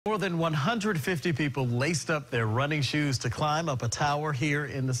More than 150 people laced up their running shoes to climb up a tower here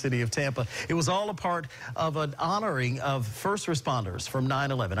in the city of Tampa. It was all a part of an honoring of first responders from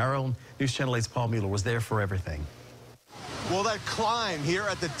 9/11. Our own News Channel 8's Paul Mueller was there for everything. Well, that climb here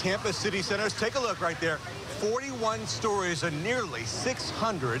at the Tampa City Center, take a look right there. 41 stories and nearly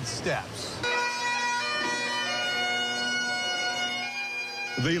 600 steps.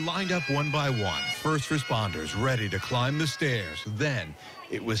 They lined up one by one, first responders ready to climb the stairs. Then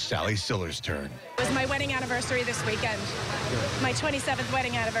it was Sally Siller's turn. It was my wedding anniversary this weekend, my 27th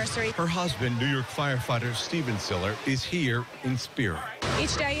wedding anniversary. Her husband, New York firefighter Steven Siller, is here in spirit.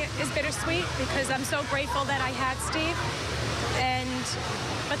 Each day is bittersweet because I'm so grateful that I had Steve,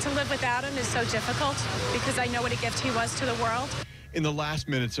 but to live without him is so difficult because I know what a gift he was to the world. In the last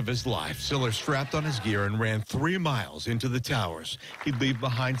minutes of his life, Siller strapped on his gear and ran 3 miles into the towers. He'd leave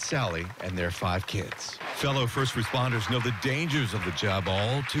behind Sally and their 5 kids. Fellow first responders know the dangers of the job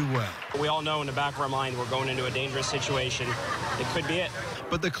all too well. We all know in the back of our mind we're going into a dangerous situation. It could be it.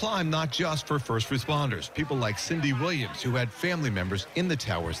 But the climb not just for first responders. People like Cindy Williams, who had family members in the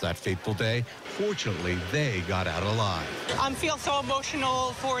towers that fateful day. Fortunately, they got out alive. I feel so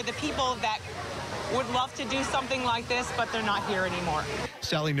emotional for the people that would love to do something like this, but they're not here anymore.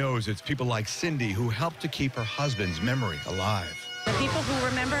 Sally knows it's people like Cindy who helped to keep her husband's memory alive. The people who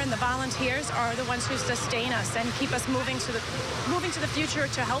remember and the volunteers are the ones who sustain us and keep us moving to the future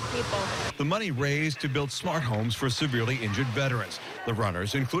to help people. The money raised to build smart homes for severely injured veterans. The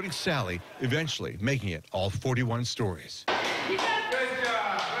runners, including Sally, eventually making it all 41 stories. Good job, good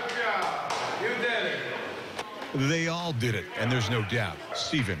job. You did it. They all did it, and there's no doubt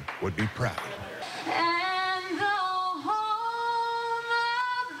Steven would be proud. And the home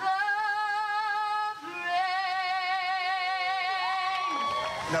of the brave.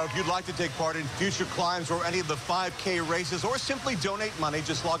 Now, if you'd like to take part in future climbs or any of the 5K races or simply donate money,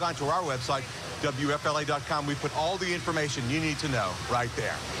 just log on to our website, WFLA.com. We put all the information you need to know right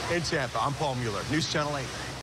there. In Tampa, I'm Paul Mueller, News Channel 8.